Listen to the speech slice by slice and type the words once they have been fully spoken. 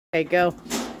Okay, go.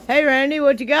 Hey, Randy,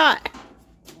 what you got?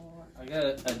 I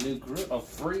got a new grill, a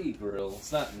free grill.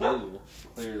 It's not new,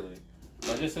 clearly.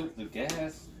 I just hooked the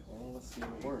gas. Well, let's see if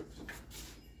it works.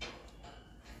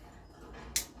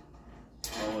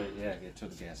 Oh wait, yeah, I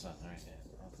took the gas off right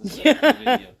now. This is a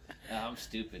video. I'm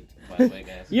stupid, by the way,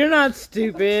 guys. You're not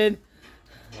stupid.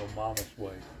 No mama's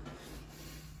way.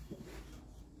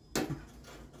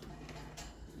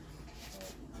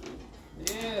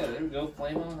 Yeah, there we go.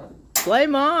 Flame on.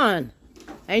 Flame on.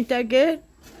 Ain't that good?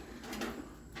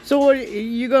 So what,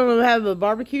 you gonna have a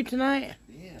barbecue tonight?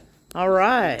 Yeah.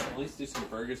 Alright. At least do some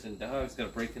burgers and dogs. Gotta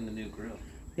break in the new grill.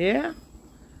 Yeah?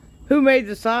 Who made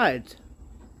the sides?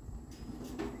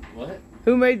 What?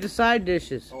 Who made the side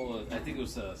dishes? Oh, I think it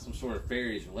was some sort of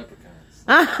fairies or leprechauns.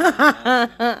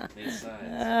 Made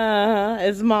sides.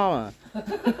 It's Mama.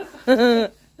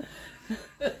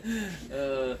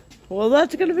 Well,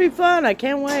 that's gonna be fun. I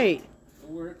can't wait. It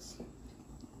works.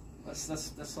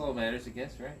 That's all that matters, I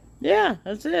guess, right? Yeah,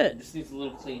 that's It it. just needs a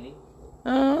little cleaning.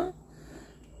 Uh-huh.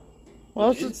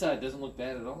 Well, The inside doesn't look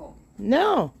bad at all.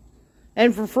 no.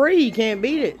 And for free, you can't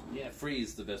beat it. Yeah, free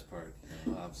is the best part,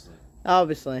 obviously.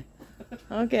 Obviously.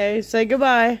 Okay, say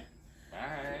goodbye.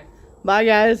 Bye. Bye,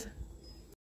 guys.